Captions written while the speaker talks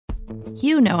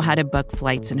You know how to book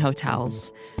flights and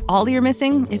hotels. All you're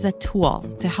missing is a tool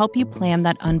to help you plan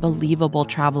that unbelievable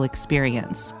travel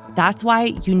experience. That's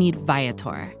why you need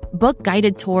Viator. Book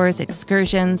guided tours,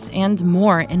 excursions, and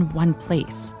more in one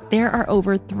place. There are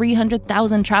over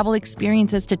 300,000 travel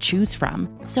experiences to choose from,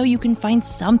 so you can find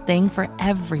something for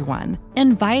everyone.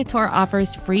 And Viator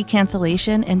offers free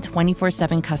cancellation and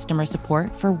 24/7 customer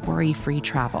support for worry-free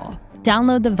travel.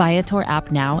 Download the Viator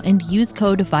app now and use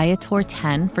code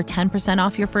Viator10 for 10%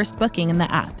 off your first booking in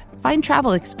the app. Find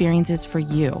travel experiences for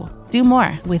you. Do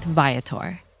more with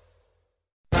Viator.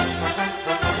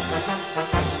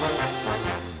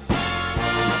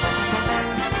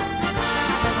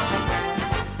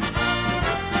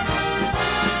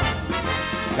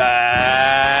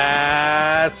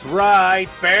 That's right.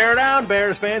 Bear down,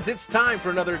 Bears fans. It's time for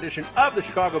another edition of the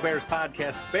Chicago Bears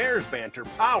podcast, Bears Banter,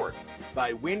 powered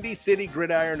by Windy City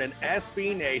Gridiron and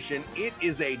SB Nation. It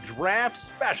is a draft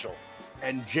special,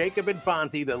 and Jacob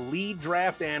Infante, the lead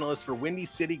draft analyst for Windy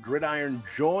City Gridiron,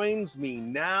 joins me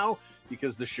now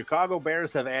because the Chicago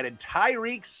Bears have added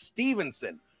Tyrique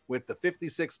Stevenson with the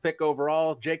 56th pick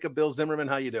overall. Jacob, Bill Zimmerman,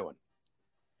 how you doing?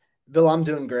 Bill, I'm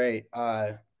doing great.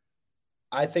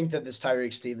 I think that this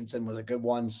Tyrique Stevenson was a good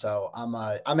one, so I'm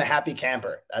a happy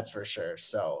camper, that's for sure.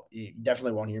 So you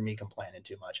definitely won't hear me complaining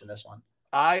too much in this one.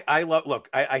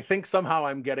 I think somehow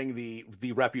I'm getting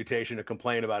the reputation to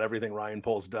complain about everything Ryan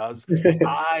Poles does.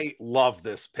 I love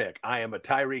this pick. I am a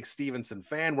Tyrique Stevenson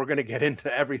fan. We're going to get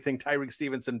into everything Tyrique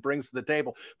Stevenson brings to the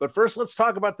table. But first, let's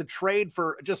talk about the trade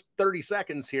for just 30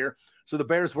 seconds here. So the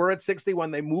Bears were at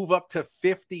 61. They move up to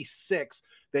 56.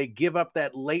 They give up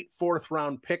that late fourth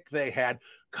round pick they had.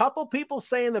 Couple people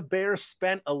saying the Bears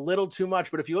spent a little too much,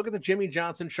 but if you look at the Jimmy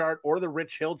Johnson chart or the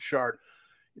Rich Hill chart,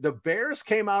 the Bears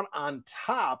came out on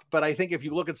top. But I think if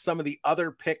you look at some of the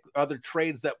other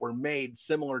trades that were made,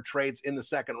 similar trades in the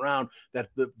second round, that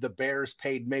the Bears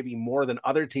paid maybe more than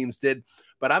other teams did.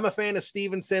 But I'm a fan of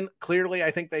Stevenson. Clearly,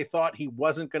 I think they thought he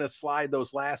wasn't going to slide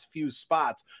those last few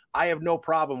spots. I have no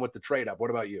problem with the trade up. What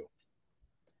about you?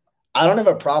 I don't have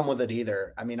a problem with it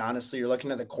either. I mean, honestly, you're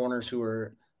looking at the corners who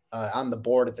were on the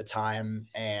board at the time,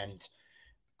 and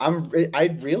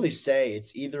I'd really say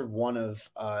it's either one of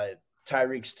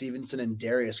Tyrique Stevenson and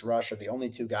Darius Rush are the only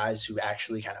two guys who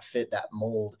actually kind of fit that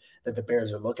mold that the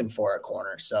Bears are looking for at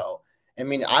corner. So, I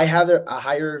mean, I have a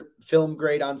higher film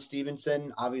grade on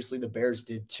Stevenson. Obviously, the Bears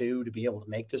did too to be able to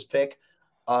make this pick.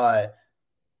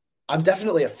 I'm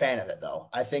definitely a fan of it, though.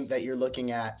 I think that you're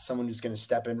looking at someone who's going to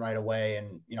step in right away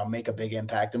and, make a big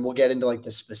impact. And we'll get into like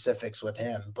the specifics with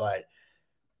him. But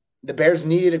the Bears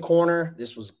needed a corner.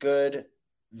 This was good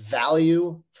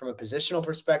value from a positional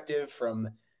perspective, from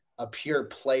a pure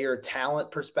player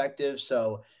talent perspective.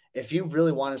 So if you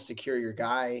really want to secure your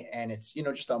guy and it's,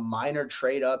 just a minor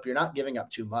trade up, you're not giving up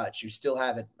too much. You still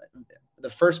have it, the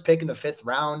first pick in the fifth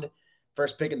round,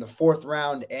 first pick in the fourth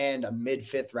round, and a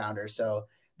mid-fifth rounder. So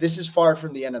this is far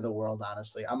from the end of the world,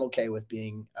 honestly. I'm okay with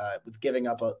being with giving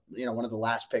up one of the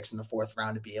last picks in the fourth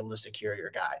round to be able to secure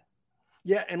your guy.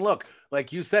 Yeah, and look,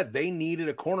 like you said, they needed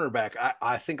a cornerback.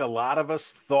 I think a lot of us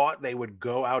thought they would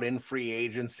go out in free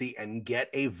agency and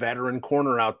get a veteran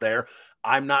corner out there.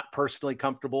 I'm not personally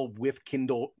comfortable with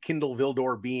Kindle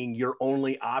Vildor being your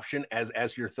only option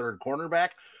as your third cornerback.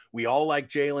 We all like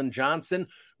Jalen Johnson.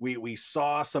 We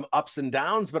saw some ups and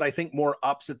downs, but I think more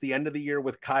ups at the end of the year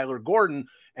with Kyler Gordon,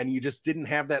 and you just didn't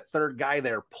have that third guy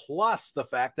there. Plus the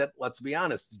fact that, let's be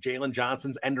honest, Jalen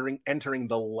Johnson's entering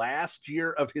the last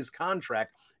year of his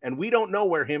contract, and we don't know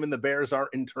where him and the Bears are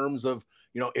in terms of,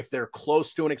 if they're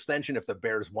close to an extension, if the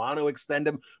Bears want to extend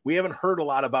him. We haven't heard a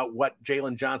lot about what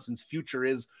Jalen Johnson's future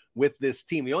is with this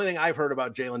team. The only thing I've heard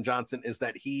about Jalen Johnson is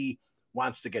that he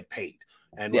wants to get paid.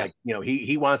 And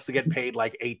he wants to get paid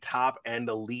like a top end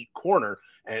elite corner,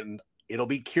 and it'll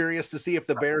be curious to see if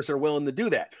the Bears are willing to do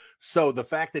that. So the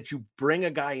fact that you bring a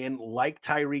guy in like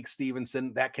Tyrique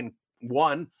Stevenson that can,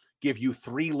 one, give you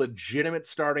three legitimate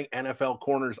starting NFL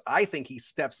corners. I think he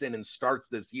steps in and starts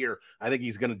this year. I think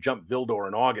he's going to jump Vildor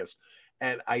in August.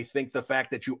 And I think the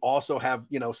fact that you also have,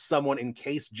 someone in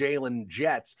case Jalen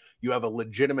jets, you have a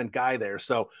legitimate guy there.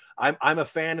 So I'm a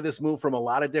fan of this move from a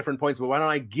lot of different points, but why don't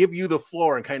I give you the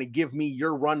floor and kind of give me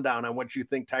your rundown on what you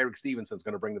think Tyrique Stevenson's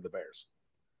going to bring to the Bears?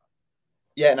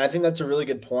 Yeah, and I think that's a really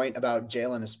good point about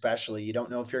Jalen especially. You don't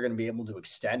know if you're going to be able to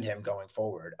extend him going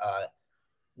forward.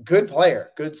 Good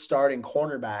player, good starting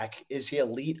cornerback. Is he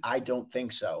elite? I don't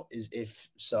think so. If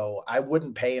so, I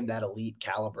wouldn't pay him that elite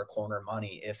caliber corner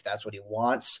money if that's what he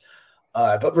wants.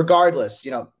 But regardless,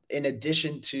 in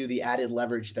addition to the added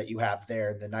leverage that you have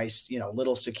there, the nice,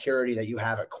 little security that you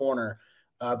have at corner,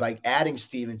 by adding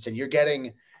Stevenson, you're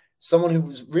getting someone who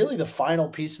was really the final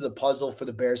piece of the puzzle for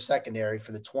the Bears secondary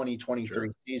for the 2023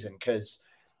 season, because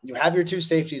you have your 2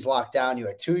 safeties locked down. You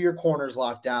had 2 of your corners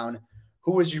locked down.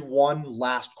 Who is your one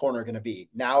last corner going to be?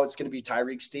 Now it's going to be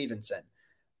Tyrique Stevenson.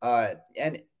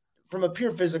 And from a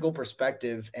pure physical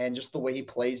perspective and just the way he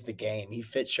plays the game, he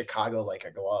fits Chicago like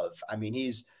a glove. I mean,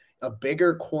 he's a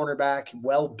bigger cornerback,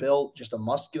 well-built, just a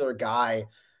muscular guy,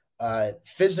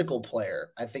 physical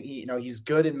player. I think he's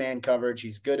good in man coverage.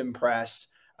 He's good in press.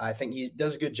 I think he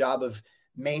does a good job of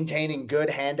maintaining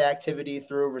good hand activity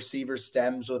through receiver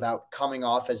stems without coming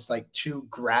off as like too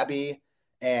grabby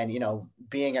and,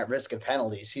 being at risk of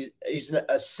penalties. He's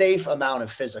a safe amount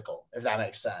of physical, if that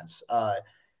makes sense.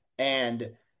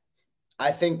 And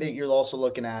I think that you're also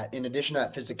looking at, in addition to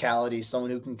that physicality,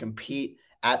 someone who can compete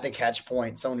at the catch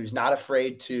point, someone who's not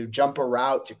afraid to jump a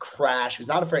route, to crash, who's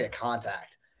not afraid of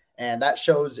contact. And that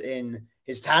shows in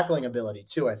his tackling ability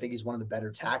too. I think he's one of the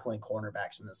better tackling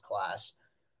cornerbacks in this class.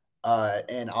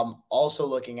 And I'm also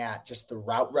looking at just the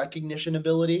route recognition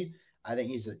ability. I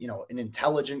think he's an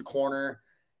intelligent corner.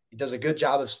 He does a good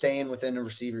job of staying within a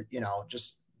receiver,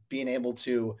 just being able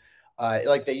to,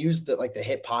 like they use the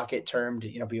hip pocket term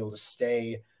to, be able to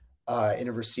stay in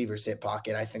a receiver's hip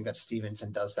pocket. I think that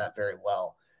Stevenson does that very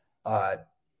well.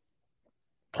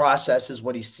 Processes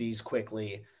what he sees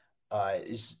quickly,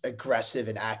 is aggressive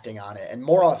in acting on it. And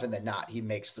more often than not, he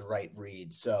makes the right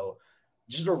read. So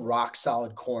just a rock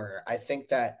solid corner. I think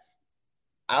that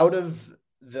out of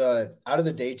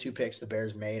the day 2 picks the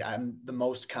Bears made, I'm the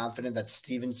most confident that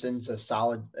Stevenson's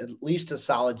at least a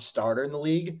solid starter in the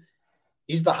league.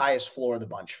 He's the highest floor of the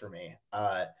bunch for me.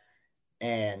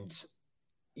 And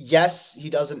yes, he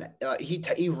doesn't,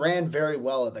 he ran very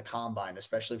well at the combine,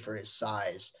 especially for his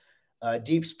size.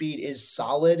 Deep speed is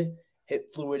solid.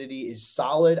 Hip fluidity is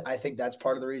solid. I think that's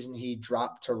part of the reason he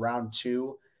dropped to round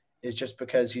 2 is just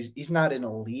because he's not an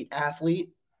elite athlete.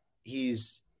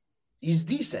 He's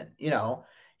decent,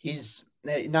 he's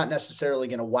not necessarily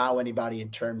going to wow anybody in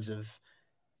terms of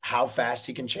how fast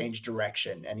he can change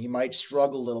direction. And he might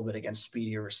struggle a little bit against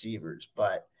speedier receivers,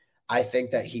 but I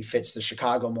think that he fits the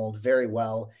Chicago mold very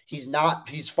well.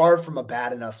 He's far from a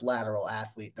bad enough lateral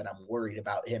athlete that I'm worried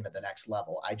about him at the next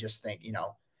level. I just think,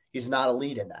 he's not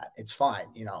elite in that. It's fine.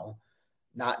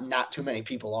 Not too many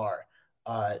people are.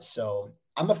 So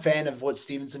I'm a fan of what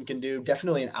Stevenson can do.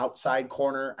 Definitely an outside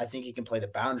corner. I think he can play the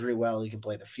boundary well. He can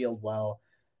play the field well.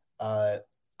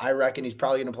 I reckon he's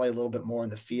probably going to play a little bit more in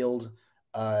the field,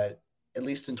 at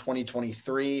least in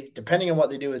 2023. Depending on what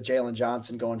they do with Jalen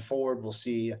Johnson going forward, we'll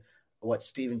see what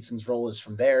Stevenson's role is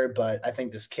from there. But I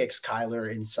think this kicks Kyler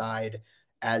inside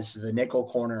as the nickel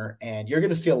corner, and you're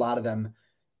going to see a lot of them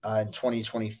in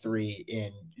 2023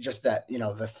 in just that,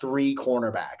 the 3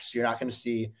 cornerbacks. You're not going to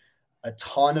see a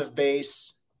ton of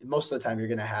base. Most of the time you're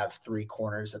going to have 3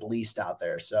 corners at least out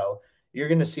there. So you're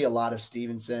going to see a lot of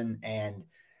Stevenson, and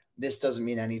this doesn't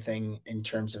mean anything in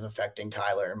terms of affecting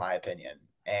Kyler, in my opinion.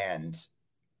 And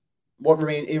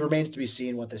it remains to be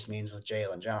seen what this means with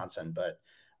Jalen Johnson, but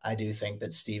I do think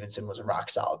that Stevenson was a rock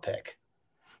solid pick.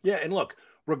 Yeah. And look,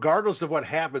 regardless of what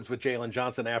happens with Jalen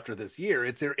Johnson after this year,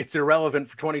 it's irrelevant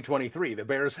for 2023. The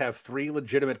Bears have 3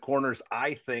 legitimate corners,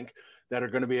 I think, that are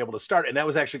going to be able to start. And that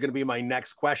was actually going to be my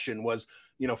next question was,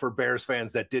 for Bears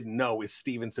fans that didn't know, is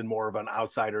Stevenson more of an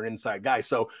outside or an inside guy?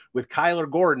 So with Kyler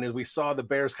Gordon, as we saw the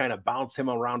Bears kind of bounce him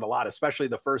around a lot, especially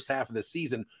the first half of the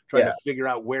season, trying to figure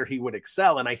out where he would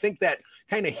excel. And I think that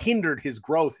kind of hindered his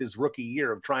growth his rookie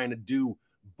year of trying to do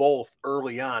both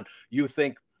early on. You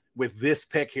think with this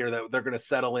pick here that they're going to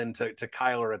settle into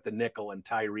Kyler at the nickel and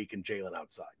Tyrique and Jalen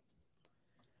outside?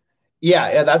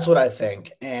 Yeah, that's what I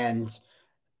think. And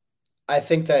I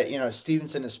think that,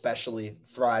 Stevenson especially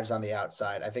thrives on the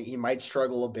outside. I think he might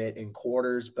struggle a bit in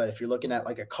quarters, but if you're looking at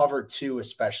like a cover 2,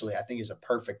 especially, I think is a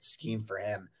perfect scheme for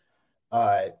him.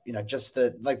 Just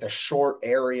the short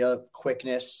area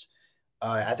quickness.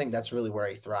 I think that's really where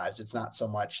he thrives. It's not so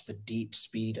much the deep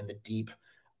speed and the deep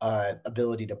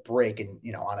ability to break and,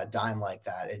 on a dime like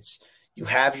that. It's you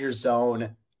have your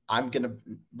zone. I'm going to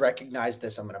recognize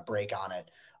this. I'm going to break on it.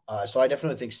 So I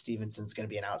definitely think Stevenson's going to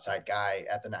be an outside guy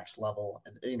at the next level,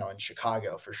 in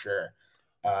Chicago for sure.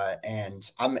 And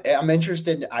I'm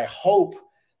interested. I hope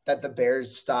that the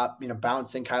Bears stop,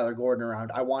 bouncing Kyler Gordon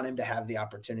around. I want him to have the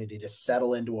opportunity to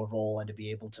settle into a role and to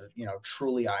be able to,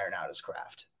 truly iron out his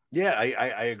craft. Yeah,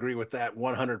 I agree with that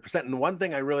 100%. And one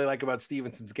thing I really like about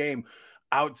Stevenson's game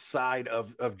outside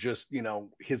of just,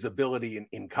 his ability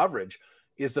in coverage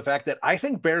is the fact that I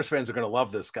think Bears fans are going to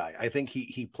love this guy. I think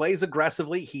he plays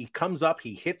aggressively. He comes up,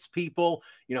 he hits people.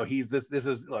 You know, he's this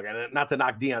is, look, and not to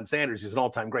knock Deion Sanders, he's an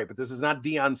all-time great, but this is not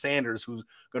Deion Sanders who's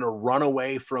going to run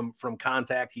away from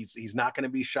contact. He's not going to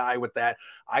be shy with that.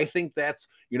 I think that's,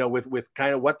 you know, with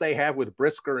kind of what they have with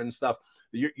Brisker and stuff,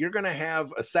 you're going to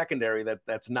have a secondary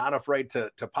that's not afraid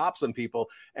to pop some people.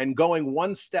 And going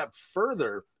one step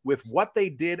further with what they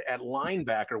did at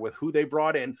linebacker with who they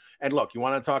brought in. And look, you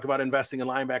want to talk about investing in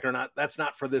linebacker or not? That's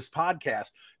not for this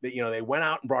podcast. That, you know, they went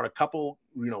out and brought a couple,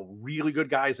 you know, really good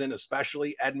guys in,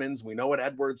 especially Edmonds. We know what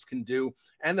Edwards can do.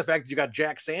 And the fact that you got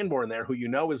Jack Sanborn there, who you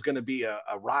know is going to be a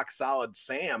rock solid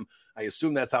Sam. I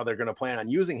assume that's how they're going to plan on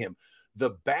using him. The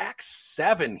back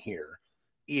seven here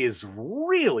is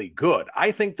really good.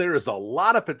 I think there is a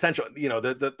lot of potential. You know,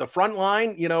 the front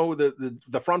line, you know,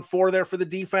 the front four there for the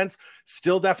defense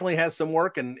still definitely has some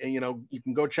work. And you know, you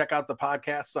can go check out the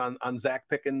podcasts on Zach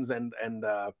Pickens and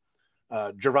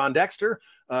Javon Dexter.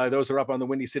 Those are up on the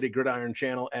Windy City Gridiron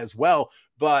channel as well.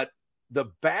 But the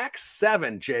back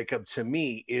seven, Jacob, to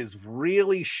me is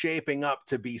really shaping up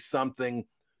to be something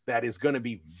that is going to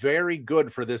be very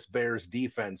good for this Bears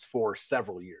defense for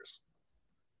several years.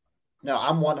 No,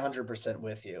 I'm 100%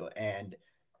 with you. And,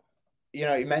 you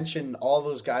know, you mentioned all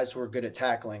those guys who are good at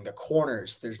tackling. The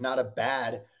corners, there's not a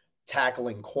bad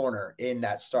tackling corner in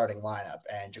that starting lineup.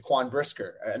 And Jaquan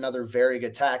Brisker, another very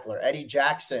good tackler. Eddie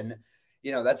Jackson,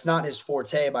 you know, that's not his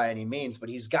forte by any means, but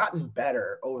he's gotten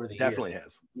better over the years. Definitely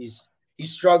has. He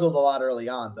struggled a lot early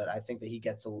on, but I think that he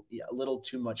gets a little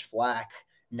too much flack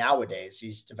nowadays.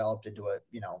 He's developed into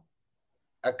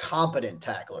a competent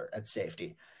tackler at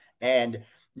safety. And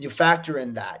you factor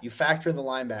in that. You factor in the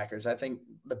linebackers. I think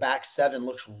the back seven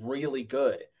looks really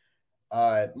good.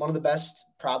 One of the best,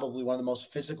 probably one of the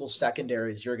most physical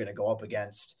secondaries you're going to go up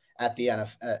against at the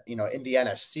in the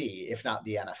NFC, if not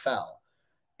the NFL.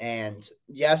 And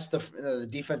yes, the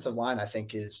defensive line, I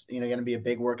think, is going to be a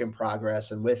big work in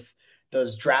progress. And with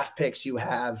those draft picks you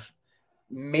have,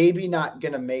 maybe not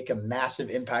going to make a massive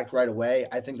impact right away.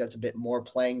 I think that's a bit more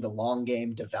playing the long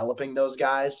game, developing those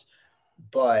guys.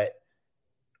 But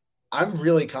I'm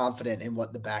really confident in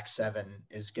what the back seven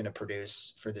is going to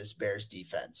produce for this Bears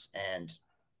defense. And,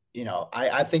 you know,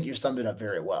 I think you summed it up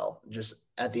very well. Just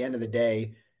at the end of the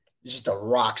day, it's just a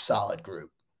rock solid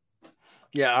group.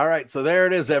 Yeah. All right. So there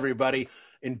it is, everybody.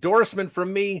 Endorsement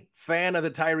from me, fan of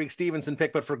the Tyrique Stevenson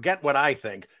pick, but forget what I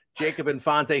think. Jacob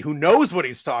Infante, who knows what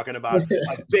he's talking about,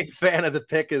 a big fan of the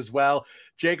pick as well.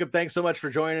 Jacob, thanks so much for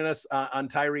joining us on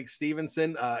Tyrique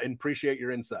Stevenson and appreciate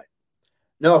your insight.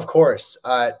 No, of course.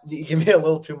 You give me a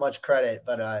little too much credit,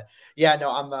 but I'm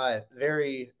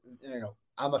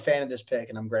I'm a fan of this pick,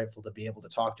 and I'm grateful to be able to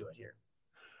talk to it here.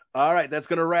 All right, that's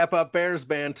going to wrap up Bears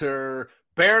Banter.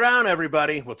 Bear down,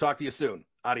 everybody. We'll talk to you soon.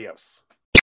 Adios.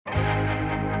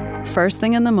 First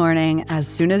thing in the morning, as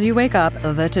soon as you wake up,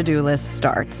 the to-do list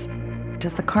starts.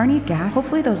 Does the car need gas?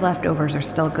 Hopefully those leftovers are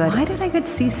still good. Why did I get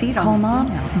CC'd on Mom?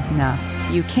 No.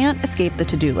 You can't escape the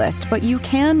to-do list, but you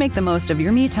can make the most of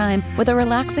your me time with a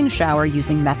relaxing shower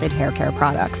using Method hair care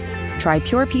products. Try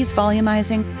Pure Peace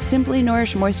Volumizing, Simply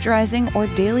Nourish Moisturizing, or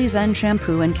Daily Zen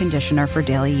Shampoo and Conditioner for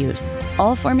daily use.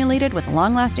 All formulated with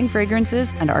long-lasting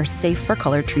fragrances and are safe for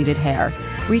color-treated hair.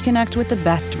 Reconnect with the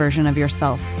best version of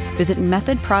yourself. Visit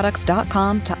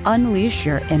methodproducts.com to unleash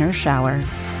your inner shower.